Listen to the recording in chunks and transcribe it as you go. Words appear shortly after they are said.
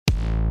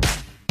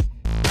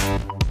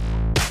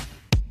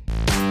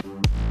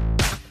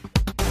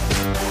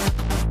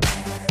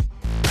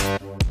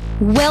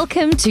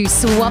Welcome to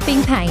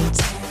Swapping Paint,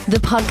 the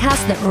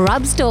podcast that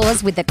rubs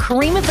doors with the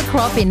cream of the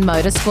crop in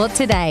motorsport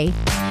today,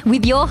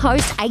 with your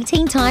host,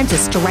 18 times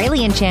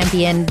Australian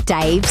champion,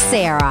 Dave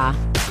Serra.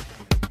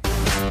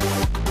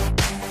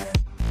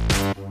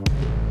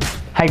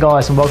 Hey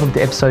guys, and welcome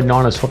to episode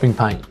 9 of Swapping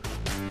Paint.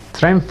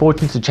 Today I'm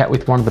fortunate to chat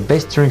with one of the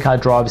best touring car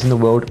drivers in the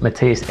world,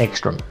 Mattias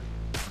Ekstrom.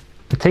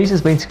 Mattias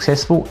has been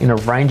successful in a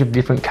range of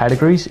different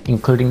categories,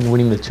 including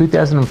winning the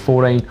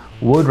 2014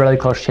 World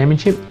Rallycross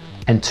Championship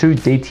and 2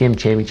 DTM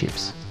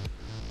championships.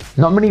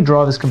 Not many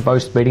drivers can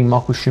boast beating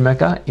Michael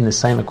Schumacher in the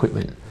same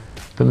equipment,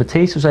 but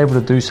Mattias was able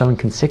to do so in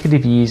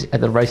consecutive years at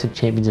the Race of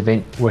Champions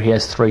event where he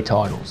has 3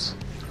 titles.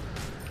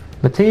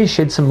 Mattias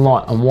shed some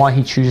light on why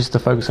he chooses to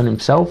focus on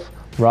himself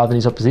rather than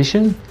his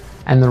opposition,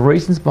 and the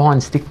reasons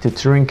behind sticking to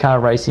touring car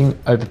racing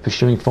over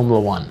pursuing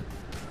Formula One.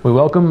 We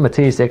welcome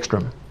Mattias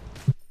Ekstrom.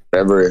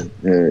 Wherever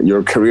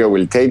your career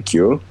will take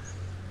you,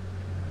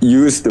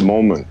 use the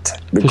moment,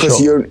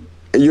 because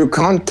you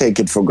can't take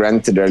it for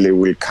granted that it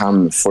will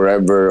come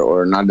forever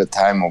or another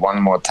time or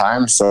one more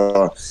time.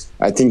 So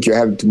I think you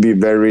have to be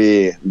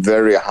very,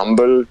 very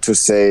humble to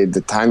say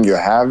the time you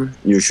have,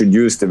 you should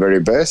use the very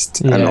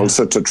best, and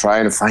also to try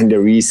and find a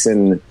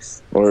reason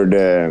or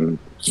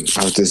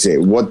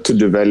what to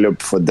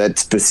develop for that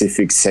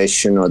specific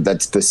session or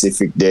that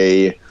specific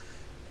day.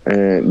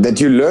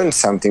 That you learn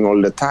something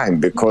all the time,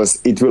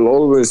 because it will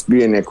always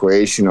be an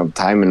equation of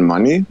time and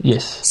money.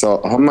 Yes. So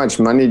how much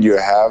money do you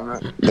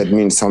have? That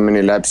means how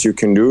many laps you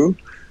can do.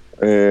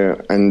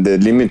 And the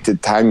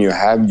limited time you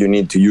have, you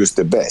need to use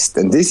the best.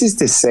 And this is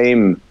the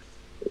same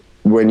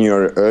when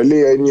you're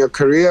earlier in your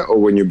career or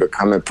when you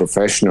become a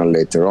professional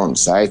later on.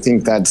 So I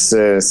think that's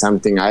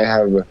something I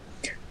have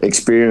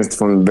experienced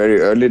from very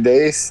early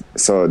days.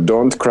 So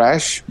don't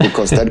crash,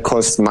 because that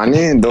costs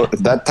money, and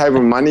that type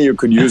of money you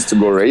could use to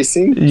go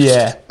racing.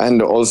 Yeah. And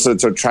also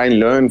to try and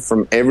learn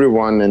from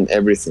everyone and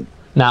everything.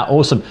 Nah,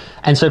 awesome.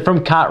 And so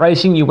from kart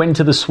racing, you went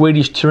to the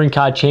Swedish Touring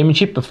Car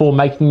Championship before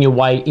making your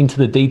way into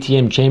the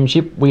DTM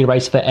Championship. We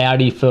raced for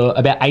Audi for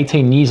about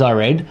 18 years, I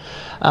read.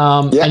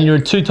 And you're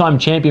a 2-time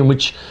champion,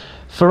 which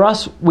for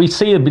us, we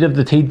see a bit of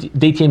the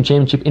DTM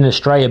Championship in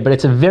Australia, but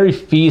it's a very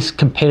fierce,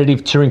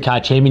 competitive touring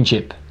car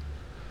championship.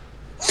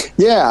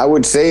 Yeah, I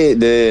would say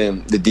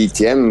the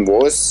DTM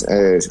was,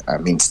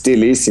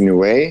 still is in a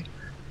way,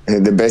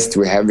 the best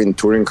we have in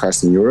touring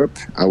cars in Europe.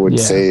 I would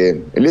say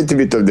a little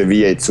bit of the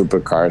V8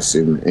 supercars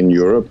in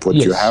Europe, what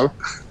you have.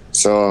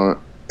 So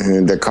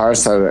the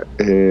cars are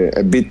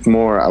a bit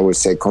more, I would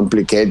say,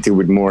 complicated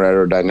with more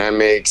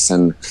aerodynamics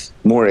and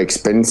more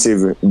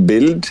expensive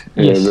build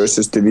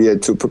versus the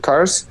V8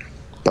 supercars.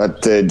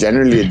 But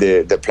generally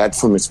the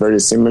platform is very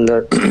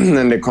similar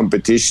and the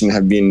competition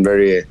have been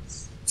very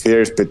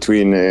fierce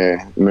between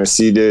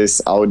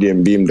Mercedes, Audi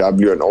and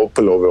BMW and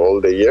Opel over all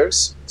the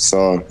years.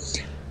 So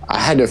I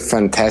had a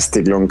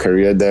fantastic long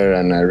career there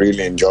and I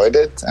really enjoyed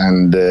it.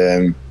 And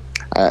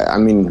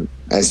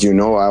as you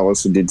know, I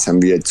also did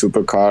some V8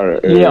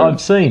 supercar.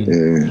 I've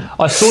seen.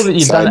 I saw that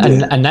you've done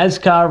a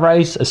NASCAR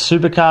race, a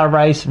supercar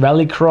race,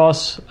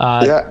 rallycross,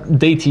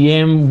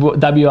 DTM,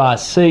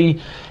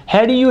 WRC.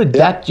 How do you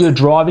adapt your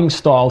driving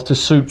style to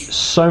suit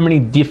so many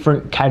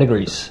different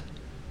categories?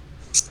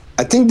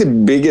 I think the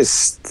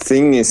biggest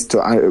thing is to,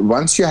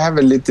 once you have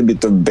a little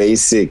bit of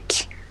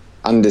basic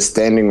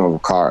understanding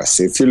of cars,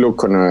 if you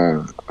look on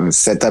a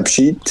setup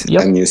sheet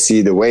and you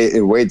see the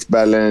weight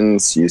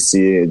balance, you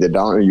see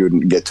you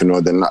get to know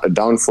the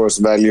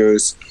downforce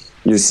values,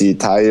 you see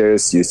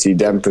tires, you see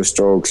damper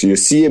strokes, you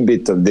see a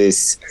bit of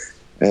this,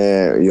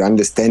 you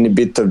understand a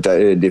bit of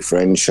the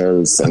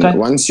differentials. And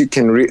once you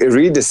can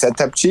read the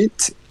setup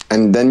sheet,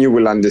 and then you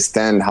will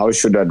understand how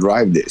should I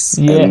drive this.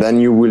 And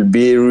then you will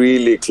be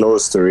really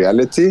close to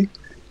reality,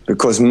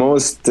 because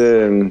most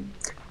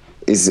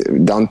is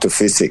down to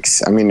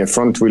physics. I mean, a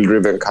front-wheel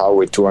driven car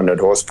with 200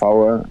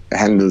 horsepower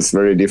handles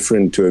very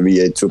different to a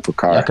V8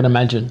 supercar. I can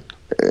imagine.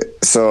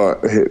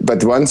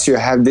 But once you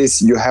have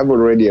this, you have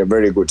already a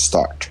very good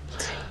start.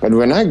 But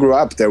when I grew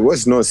up, there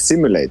was no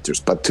simulators.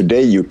 But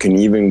today you can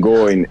even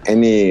go in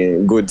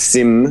any good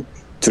sim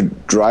to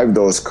drive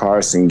those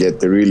cars and get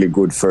the really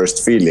good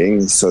first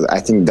feeling. So I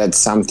think that's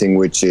something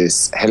which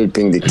is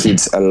helping the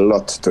kids a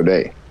lot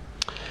today.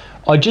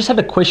 I just had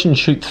a question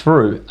shoot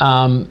through.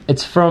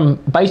 It's from,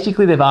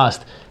 basically they've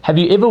asked, have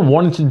you ever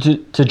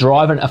wanted to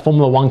drive a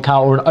Formula One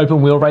car or an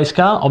open wheel race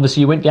car?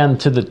 Obviously you went down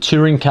to the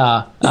touring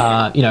car,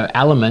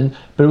 element,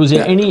 but was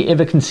there any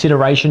ever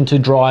consideration to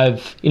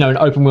drive, an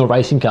open wheel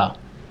racing car?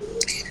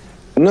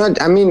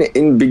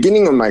 In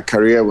beginning of my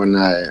career, when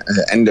I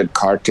ended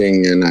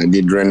karting and I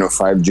did Renault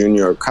 5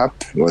 Junior Cup,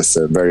 was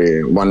a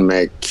very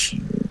one-make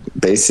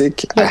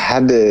basic. I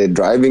had a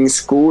driving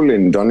school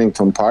in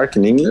Donington Park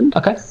in England.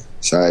 Okay.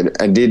 So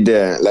I did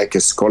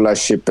a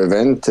scholarship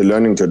event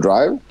learning to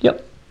drive.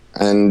 Yep.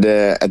 And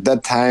at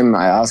that time,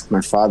 I asked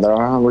my father,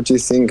 what do you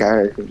think?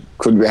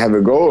 Could we have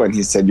a go? And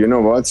he said, you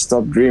know what?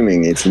 Stop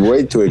dreaming. It's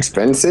way too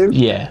expensive.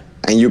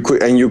 And you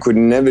could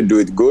never do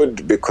it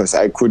good, because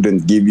I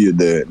couldn't give you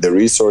the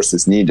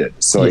resources needed.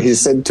 So he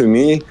said to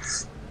me,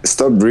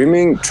 stop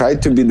dreaming. Try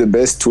to be the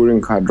best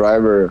touring car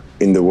driver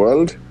in the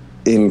world.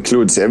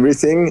 Includes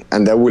everything,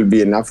 and that will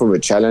be enough of a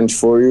challenge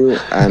for you.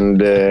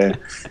 And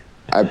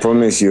I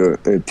promise you,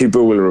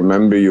 people will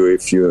remember you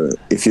if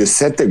you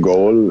set a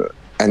goal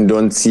and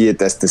don't see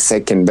it as the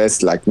second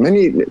best. Like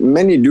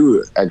many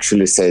do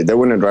actually say they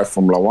want to drive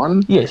Formula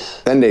One.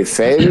 Yes. Then they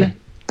fail,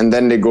 and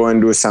then they go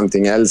and do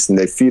something else, and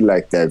they feel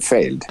like they've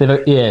failed.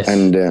 Yes.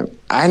 And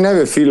I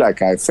never feel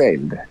like I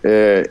failed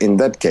in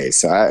that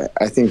case.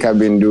 I think I've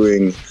been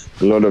doing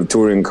a lot of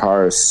touring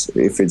cars,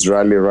 if it's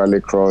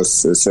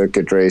rallycross,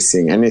 circuit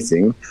racing,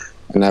 anything.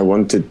 And I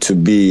wanted to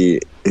be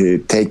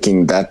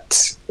taking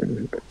that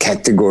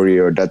category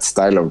or that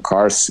style of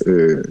cars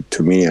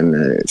to me.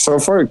 And so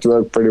far it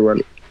worked pretty well.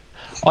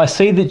 I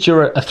see that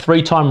you're a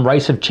 3-time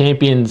Race of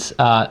Champions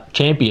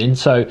champion,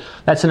 so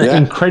that's an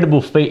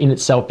incredible feat in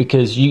itself,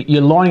 because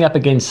you're lining up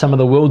against some of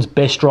the world's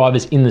best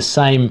drivers in the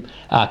same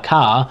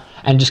car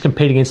and just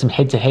competing against them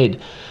head-to-head.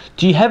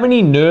 Do you have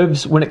any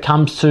nerves when it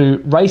comes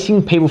to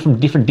racing people from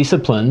different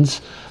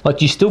disciplines? Like,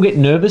 do you still get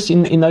nervous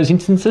in those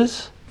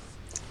instances?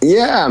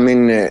 Yeah, I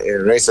mean,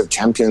 Race of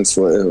Champions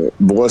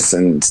was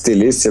and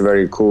still is a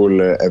very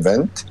cool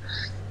event.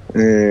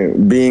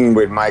 Being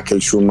with Michael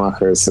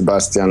Schumacher,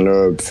 Sebastian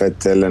Loeb,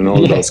 Vettel, and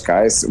all those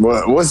guys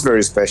was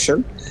very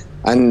special.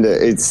 And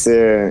it's,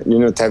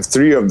 to have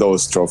 3 of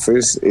those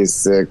trophies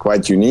is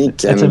quite unique.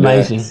 That's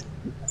amazing.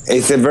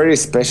 It's a very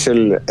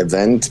special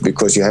event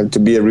because you have to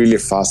be a really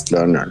fast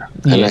learner.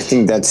 Yes. And I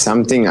think that's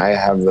something I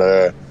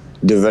have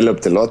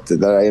developed a lot,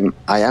 that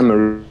I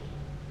am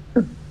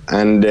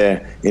and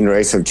in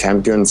Race of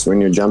Champions, when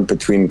you jump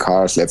between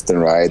cars left and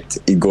right,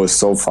 it goes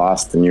so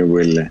fast, and you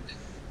will,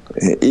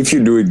 if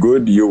you do it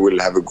good, you will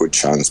have a good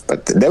chance.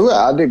 But there were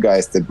other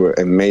guys that were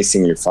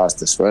amazingly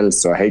fast as well.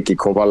 So Heikki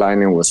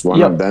Kovalainen was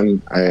one of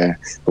them,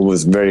 who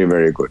was very,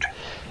 very good.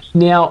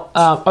 Now,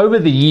 over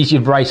the years,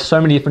 you've raced so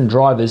many different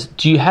drivers.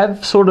 Do you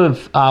have sort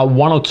of 1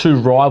 or 2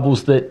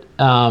 rivals that,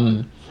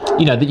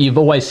 that you've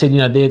always said,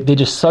 they're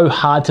just so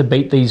hard to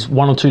beat, these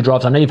 1 or 2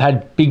 drivers? I know you've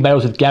had big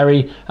battles with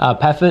Gary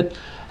Paffett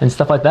and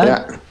stuff like that.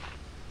 Yeah.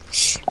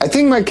 I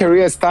think my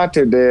career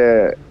started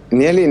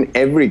nearly in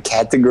every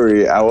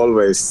category. I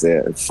always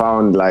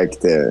found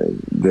like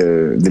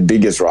the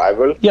biggest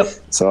rival. Yep.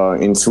 So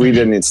in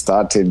Sweden, it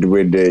started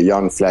with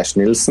Jan Flash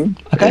Nilsson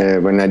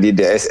when I did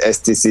the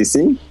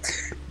STCC.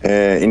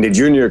 In the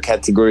junior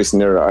categories in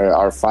the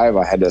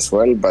R5 I had as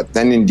well, but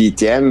then in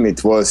DTM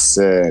it was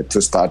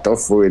to start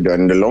off with,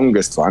 and the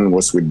longest one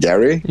was with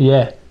Gary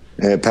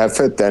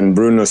Paffett and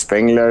Bruno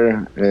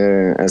Spengler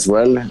as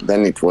well.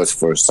 Then it was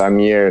for some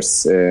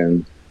years,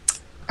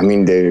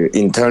 the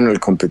internal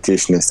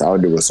competition as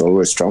Audi was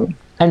always strong.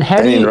 And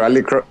in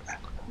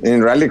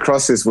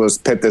rallycrosses was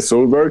Petter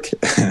Solberg.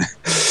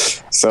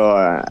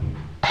 So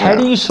how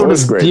do you sort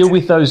of deal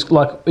with those,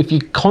 like if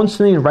you're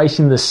constantly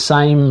racing the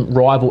same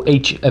rival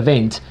each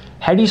event,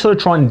 how do you sort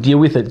of try and deal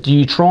with it? Do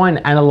you try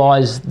and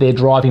analyse their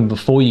driving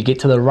before you get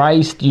to the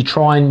race? Do you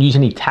try and use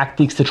any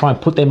tactics to try and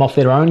put them off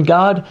their own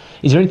guard?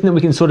 Is there anything that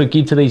we can sort of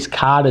give to these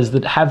karters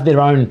that have their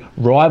own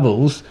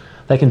rivals,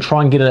 they can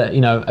try and get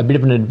a bit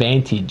of an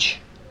advantage?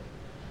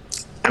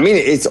 I mean,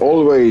 it's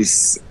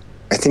always,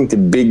 I think the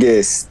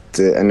biggest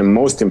and the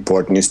most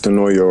important is to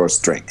know your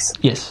strengths.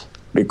 Yes.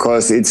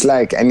 Because it's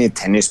like any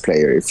tennis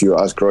player. If you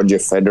ask Roger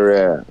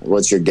Federer,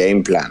 what's your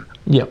game plan?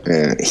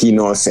 He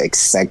knows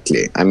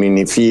exactly. I mean,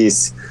 if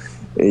he's,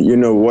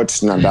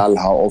 watch Nadal,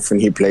 how often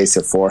he plays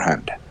a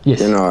forehand,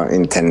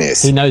 in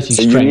tennis. He knows his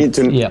strength.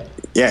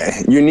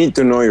 You need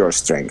to know your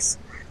strengths.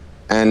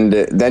 And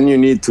then you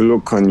need to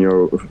look on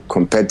your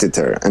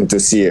competitor and to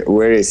see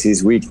where is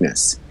his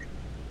weakness.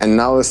 And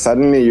now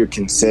suddenly you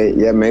can say,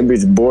 maybe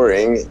it's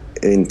boring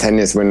in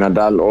tennis when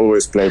Nadal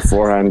always play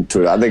forehand to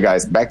the other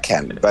guy's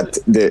backhand. But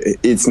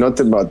it's not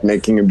about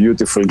making a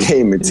beautiful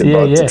game. It's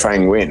about to try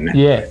and win.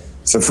 Yeah.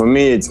 So for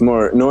me, it's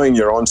more knowing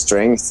your own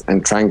strengths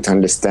and trying to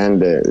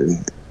understand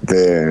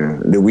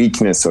the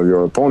weakness of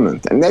your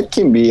opponent. And that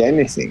can be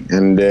anything.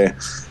 And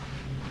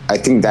I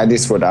think that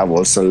is what I've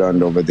also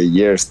learned over the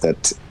years,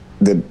 that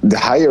the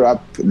higher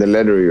up the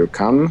ladder you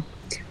come,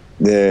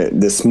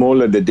 the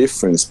smaller the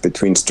difference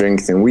between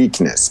strength and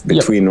weakness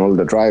between all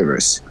the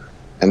drivers.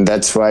 And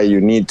that's why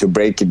you need to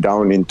break it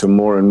down into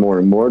more and more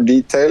and more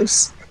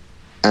details.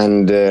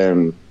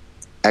 And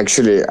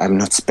actually, I'm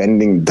not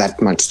spending that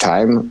much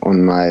time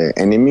on my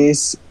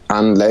enemies,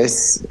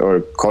 or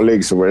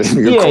colleagues, or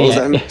whatever you call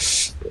them.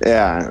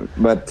 Yeah,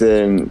 but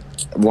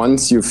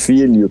once you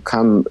feel you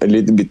come a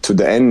little bit to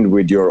the end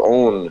with your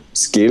own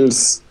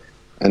skills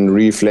and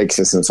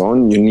reflexes and so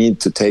on, you need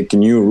to take a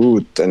new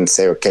route and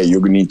say, okay, you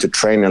need to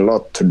train a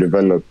lot to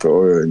develop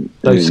your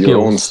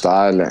own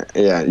style.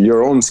 Yeah,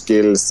 your own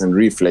skills and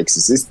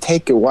reflexes. It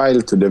take a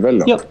while to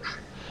develop. Yep.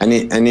 And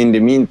in the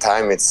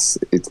meantime, it's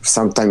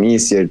sometimes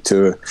easier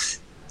to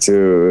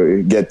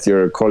get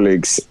your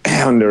colleagues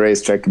on the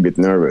racetrack a bit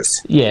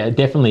nervous. Yeah,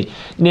 definitely.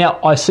 Now,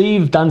 I see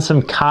you've done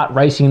some kart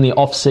racing in the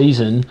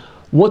off-season.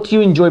 What do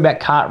you enjoy about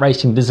kart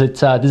racing? Does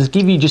it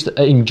give you just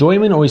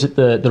enjoyment, or is it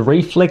the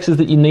reflexes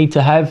that you need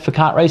to have for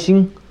kart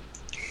racing?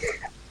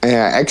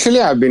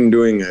 Actually, I've been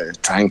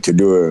trying to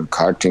do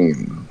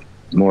karting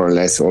more or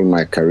less all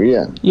my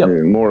career,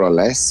 more or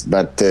less.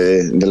 But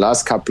the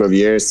last couple of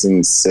years,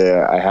 since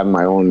I have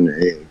my own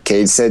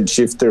KZ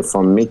shifter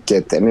from Mick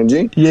at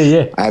Energy,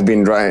 I've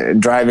been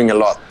driving a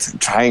lot,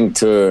 trying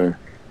to.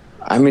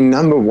 I mean,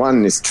 number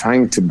one is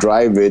trying to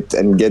drive it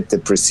and get the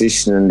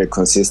precision and the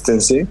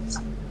consistency.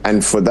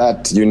 And for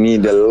that, you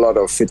need a lot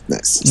of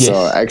fitness. Yes.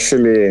 So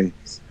actually,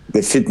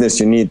 the fitness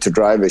you need to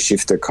drive a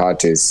shifter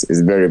kart is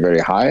very, very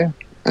high.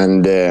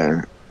 And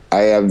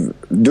I am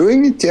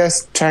doing it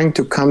just trying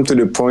to come to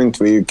the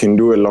point where you can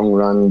do a long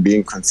run,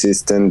 being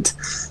consistent,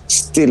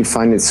 still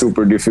find it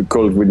super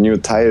difficult with new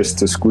tires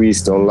to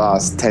squeeze the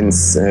last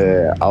tenths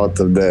out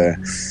of the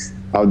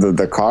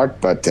kart.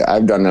 But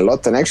I've done a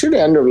lot. And actually,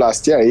 the end of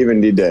last year, I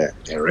even did a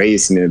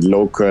race in a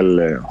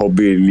local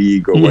hobby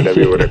league or whatever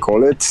you want to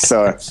call it.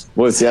 So it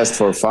was just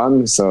for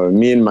fun. So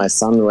me and my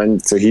son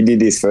went. So he did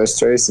his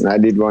first race and I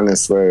did one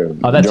as well.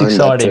 Oh, that's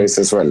exciting. That race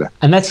as well.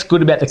 And that's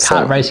good about the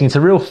kart racing. It's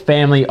a real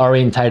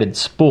family-orientated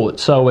sport.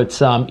 So it's,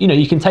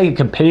 you can take it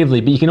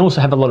competitively, but you can also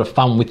have a lot of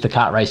fun with the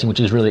kart racing, which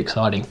is really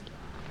exciting.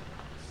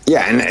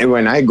 Yeah, and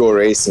when I go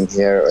racing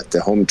here at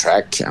the home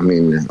track, I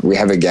mean, we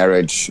have a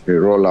garage, we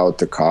roll out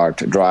the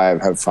kart,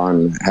 drive, have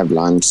fun, have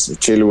lunch,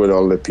 chill with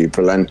all the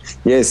people. And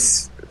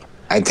yes,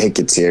 I take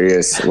it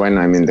serious when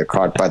I'm in the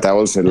kart, but I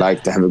also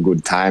like to have a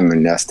good time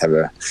and just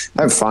have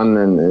fun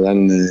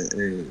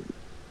and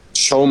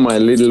show my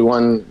little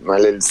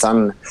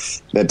son,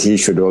 that he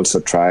should also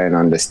try and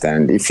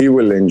understand. If he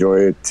will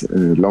enjoy it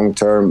long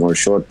term or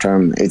short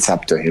term, it's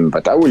up to him,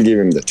 but I will give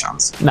him the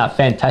chance. No,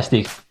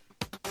 fantastic.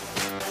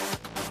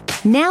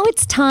 Now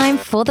it's time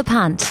for The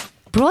Punt,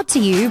 brought to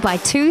you by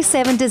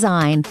 27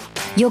 Design,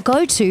 your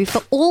go-to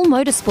for all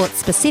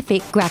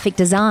motorsport-specific graphic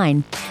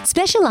design,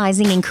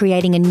 specialising in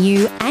creating a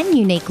new and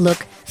unique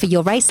look for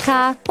your race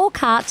car or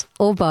kart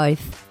or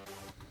both.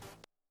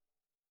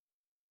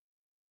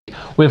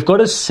 We've got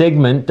a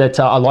segment that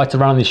I like to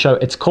run on this show.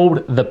 It's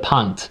called The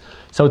Punt.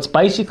 So it's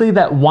basically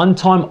that one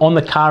time on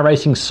the car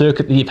racing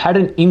circuit that you've had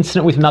an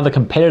incident with another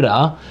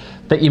competitor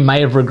that you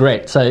may have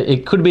regret. So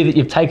it could be that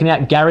you've taken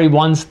out Gary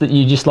once that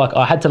you just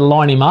I had to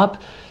line him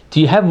up. Do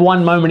you have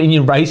one moment in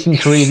your racing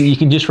career that you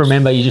can just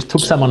remember you just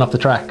took someone off the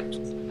track?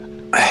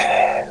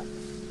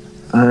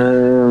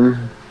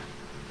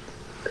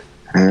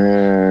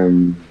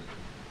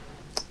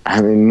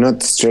 I mean,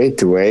 not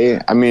straight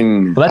away. I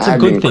mean, well, that's a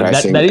good thing.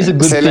 That is a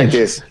good thing. Like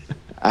this.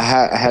 I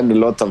had a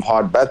lot of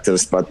hard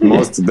battles, but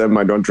most of them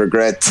I don't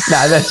regret.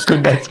 No, that's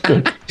good. That's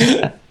good.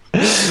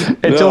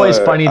 It's always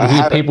funny to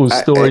hear people's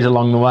stories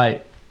along the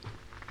way.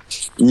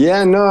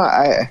 Yeah, no,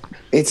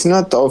 it's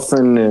not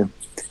often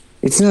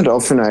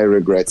I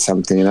regret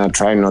something, and I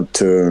try not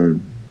to.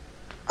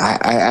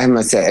 I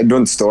must say, I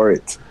don't store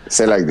it.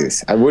 Say like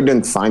this, I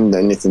wouldn't find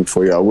anything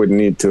for you. I would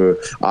need to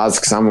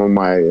ask some of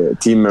my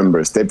team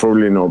members. They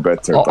probably know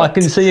better. I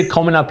can see a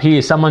comment up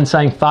here. Someone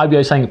saying,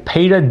 Fabio saying,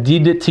 Peter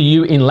did it to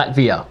you in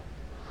Latvia.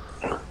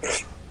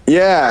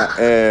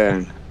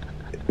 Yeah,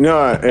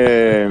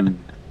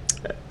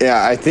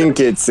 yeah, I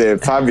think it's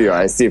Fabio.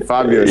 I see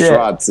Fabio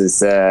Schwartz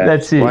is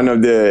one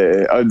of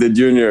the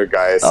junior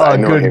guys. Oh, I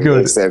know good, him.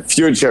 good. He's a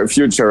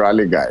future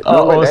rally guy.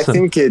 Oh, but awesome.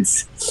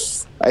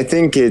 I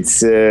think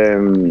it's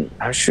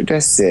how should I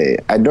say?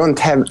 I don't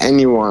have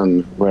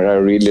anyone where I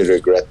really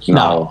regret now.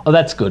 No, oh,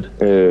 that's good.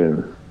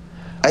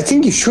 I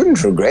think you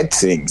shouldn't regret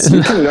things.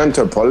 You can learn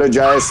to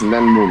apologize and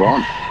then move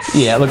on.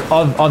 Yeah, look,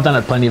 I've done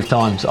it plenty of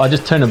times. I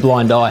just turn a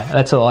blind eye.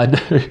 That's all I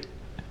do.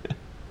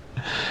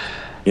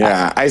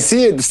 Yeah, I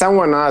see it.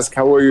 Someone asked,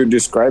 how are you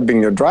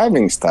describing your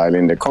driving style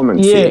in the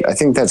comment field? I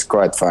think that's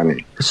quite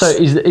funny. So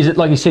is it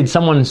like you said,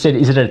 someone said,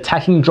 is it an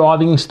attacking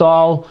driving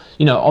style?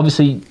 You know,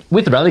 obviously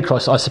with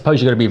rallycross, I suppose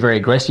you've got to be very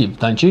aggressive,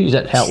 don't you? Is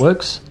that how it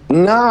works?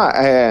 No,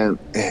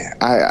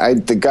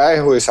 the guy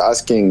who is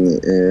asking,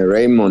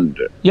 Raymond,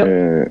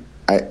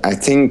 I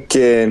think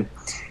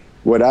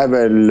what I've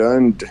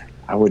learned,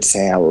 I would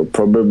say I was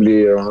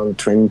probably around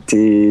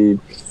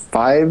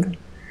 25.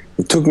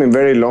 It took me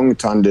very long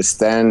to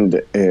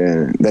understand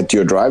that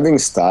your driving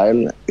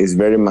style is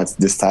very much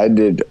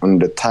decided on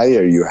the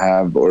tire you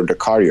have or the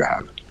car you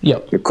have.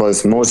 Yep.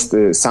 Because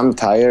some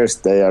tires,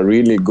 they are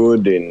really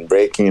good in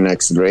braking and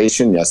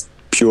acceleration, just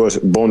pure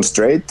bone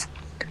straight,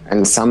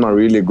 and some are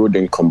really good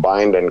in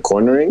combined and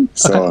cornering.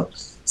 So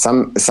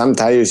some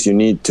tires you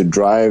need to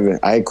drive,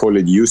 I call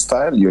it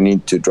U-style. You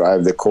need to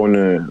drive the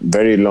corner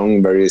very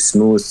long, very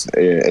smooth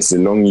as a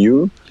long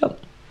U. Yep.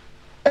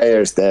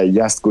 Tires, they're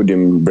just good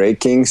in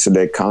braking, so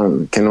they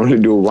can only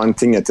do one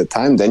thing at a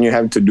time. Then you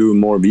have to do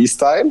more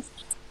V-style.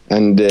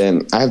 And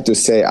I have to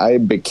say, I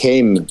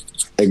became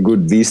a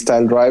good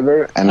V-style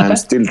driver, and I'm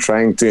still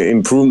trying to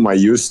improve my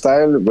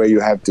U-style, where you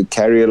have to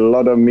carry a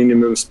lot of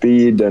minimum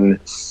speed,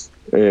 and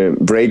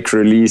brake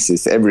release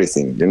is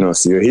everything. You know,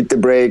 so you hit the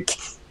brake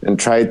and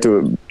try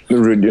to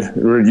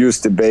reduce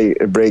the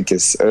brake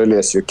as early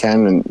as you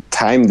can, and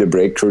time the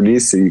brake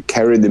release so you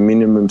carry the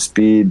minimum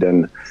speed.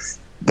 And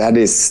that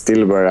is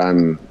still where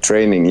I'm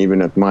training,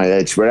 even at my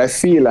age, where I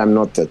feel I'm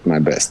not at my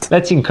best.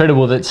 That's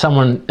incredible that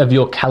someone of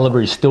your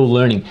caliber is still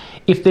learning.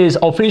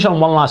 I'll finish on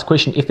one last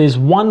question. If there's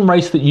one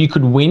race that you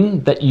could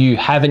win that you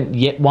haven't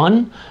yet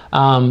won,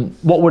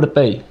 what would it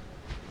be?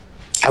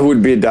 I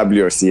would be a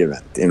WRC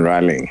event in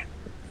rallying.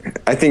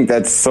 I think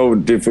that's so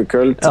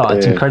difficult. Oh,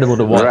 it's incredible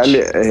to watch.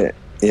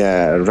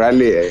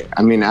 Rally.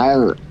 I mean,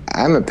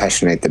 I'm a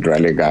passionate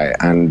rally guy,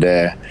 and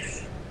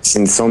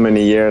since so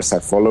many years I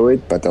follow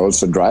it, but I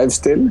also drive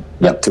still. Yep.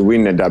 But to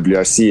win a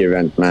WRC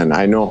event, man,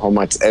 I know how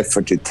much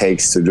effort it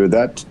takes to do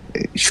that.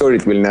 Sure,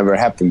 it will never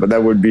happen, but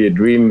that would be a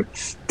dream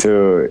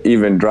to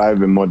even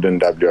drive a modern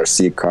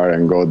WRC car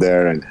and go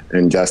there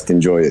and just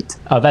enjoy it.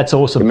 Oh, that's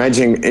awesome.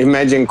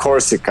 Imagine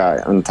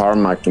Corsica on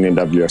tarmac in a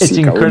WRC it's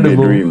car. Incredible.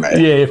 Would be a dream, eh?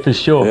 Yeah, for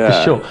sure.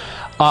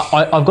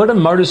 I've got a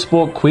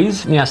motorsport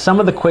quiz. Now, some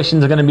of the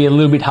questions are going to be a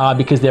little bit hard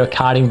because they're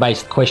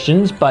karting-based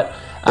questions, but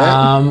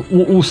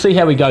we'll see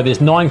how we go. There's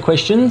 9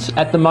 questions.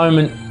 At the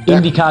moment,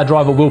 IndyCar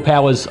driver Will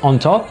Power's on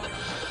top.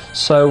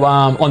 So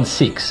on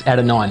 6 out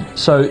of 9.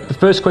 So the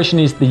first question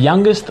is the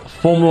youngest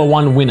Formula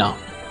 1 winner.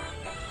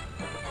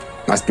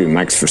 Must be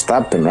Max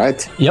Verstappen,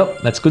 right?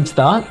 Yep, that's a good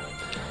start.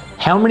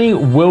 How many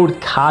World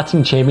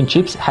Karting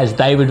Championships has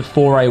David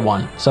Foray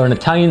won? So an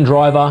Italian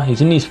driver,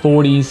 he's in his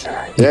 40s.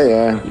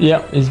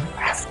 Yep.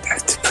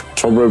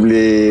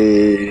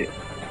 Probably,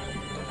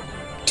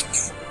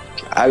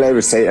 I'll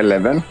ever say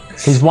 11.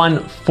 He's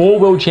won 4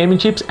 World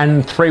Championships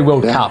and 3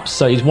 World Cups.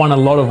 So he's won a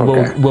lot of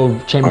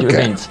World Championship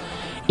events.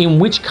 In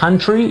which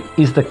country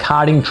is the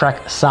karting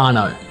track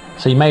Sarno?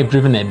 So you may have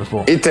driven there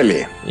before.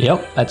 Italy.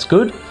 Yep, that's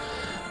good.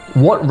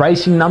 What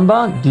racing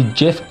number did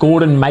Jeff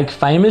Gordon make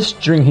famous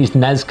during his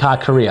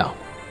NASCAR career?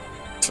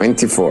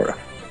 24.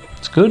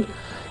 That's good.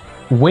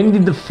 When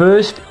did the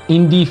first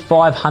Indy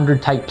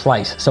 500 take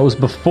place? So it was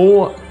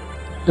before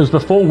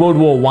World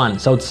War One.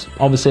 So it's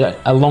obviously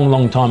a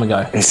long time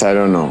ago. Yes, I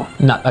don't know.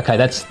 No, okay,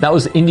 that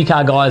was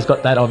IndyCar guys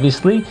got that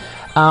obviously.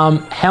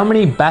 How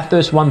many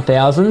Bathurst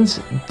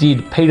 1000s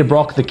did Peter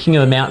Brock, the King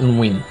of the Mountain,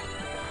 win?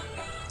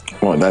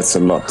 Well, that's a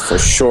lot for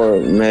sure.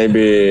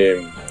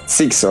 Maybe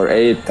 6 or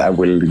 8. I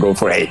will go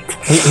for 8.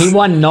 He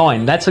won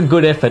 9. That's a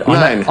good effort.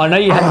 9. I know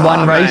you had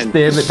one race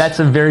there, but that's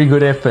a very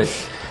good effort.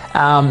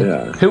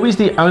 Who is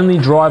the only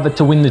driver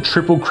to win the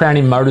Triple Crown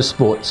in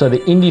motorsport? So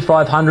the Indy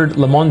 500,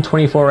 Le Mans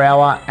 24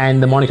 Hour,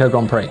 and the Monaco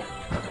Grand Prix.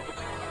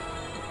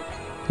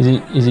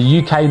 He's a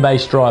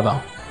UK-based driver.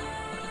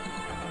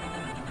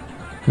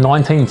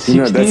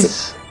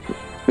 1960s.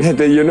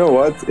 You know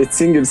what? It's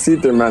single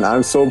seater, man.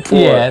 I'm so poor.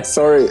 Yeah,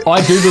 sorry.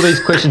 I Google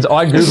these questions.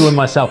 I Google them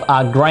myself.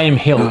 Graham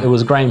Hill. It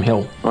was Graham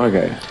Hill.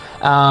 Okay.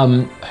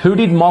 Who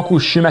did Michael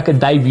Schumacher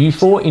debut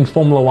for in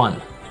Formula One?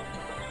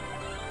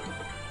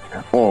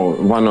 Oh,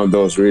 one of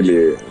those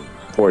really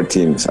poor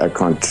teams. I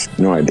can't.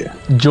 No idea.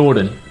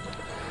 Jordan.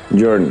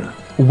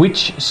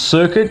 Which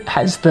circuit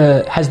has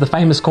the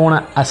famous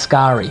corner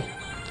Ascari?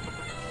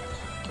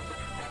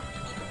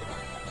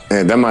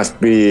 That must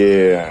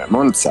be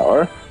Monza,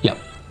 or? Yep,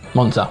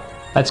 Monza.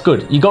 That's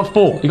good. You got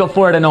 4. You got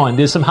 4 out of 9.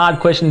 There's some hard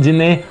questions in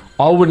there.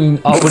 I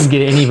wouldn't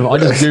get any of them. I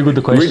just googled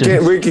the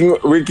questions.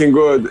 We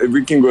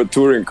can go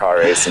touring car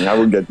racing. I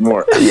would get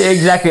more. Yeah,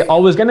 exactly. I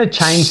was going to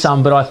change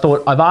some, but I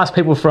thought I've asked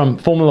people from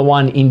Formula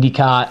 1,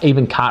 IndyCar,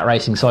 even kart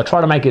racing. So I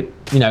try to make it,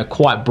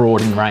 quite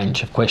broad in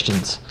range of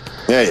questions.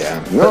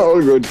 Yeah. No,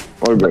 all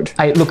good.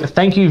 Hey, look,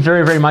 thank you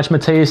very, very much,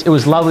 Mattias. It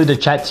was lovely to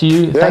chat to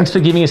you. Yeah. Thanks for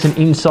giving us an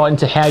insight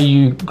into how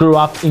you grew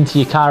up into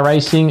your car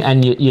racing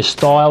and your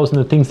styles and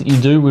the things that you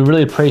do. We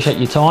really appreciate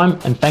your time.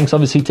 And thanks,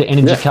 obviously, to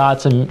Energy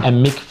Karts and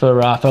Mick for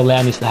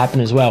allowing this to happen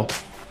as well.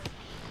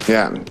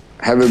 Yeah.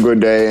 Have a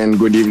good day and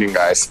good evening,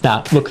 guys.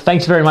 Look,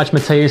 thanks very much,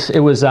 Mattias. It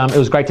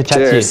was great to chat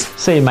to you.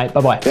 See you, mate.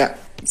 Bye-bye. Yeah.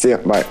 See you.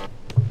 Bye.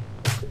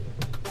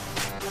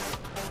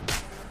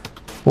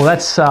 Well,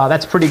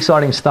 that's pretty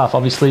exciting stuff.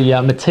 Obviously,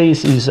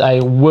 Mattias is a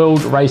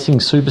world racing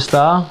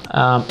superstar.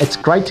 It's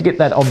great to get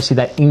that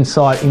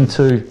insight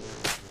into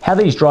how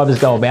these drivers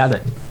go about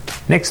it.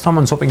 Next time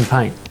on Swapping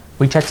Paint,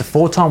 we chat to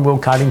 4-time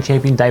world karting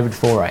champion David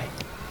Foray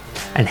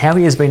and how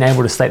he has been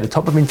able to stay at the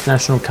top of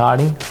international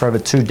karting for over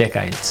 2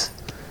 decades.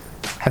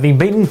 Having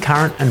beaten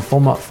current and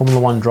former Formula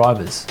 1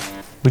 drivers,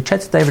 we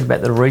chat to David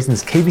about the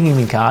reasons keeping him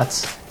in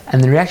karts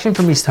and the reaction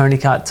from his Tony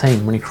Kart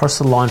team when he crossed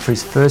the line for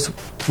his first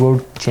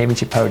World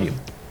Championship podium.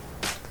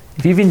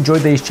 If you've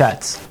enjoyed these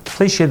chats,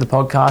 please share the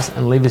podcast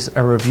and leave us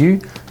a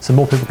review so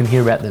more people can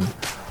hear about them.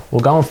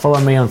 Or go and follow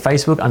me on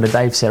Facebook under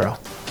Dave Serra.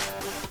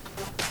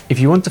 If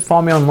you want to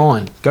find me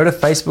online, go to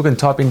Facebook and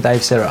type in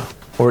Dave Serra,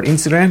 or at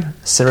Instagram,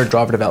 Serra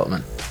Driver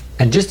Development.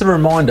 And just a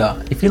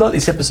reminder, if you like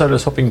this episode of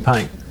Swapping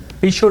Paint,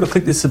 be sure to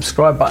click the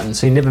subscribe button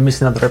so you never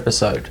miss another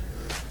episode.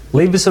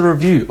 Leave us a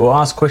review or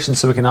ask questions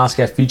so we can ask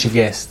our future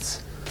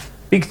guests.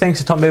 Big thanks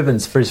to Tom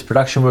Evans for his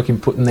production work in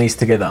putting these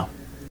together.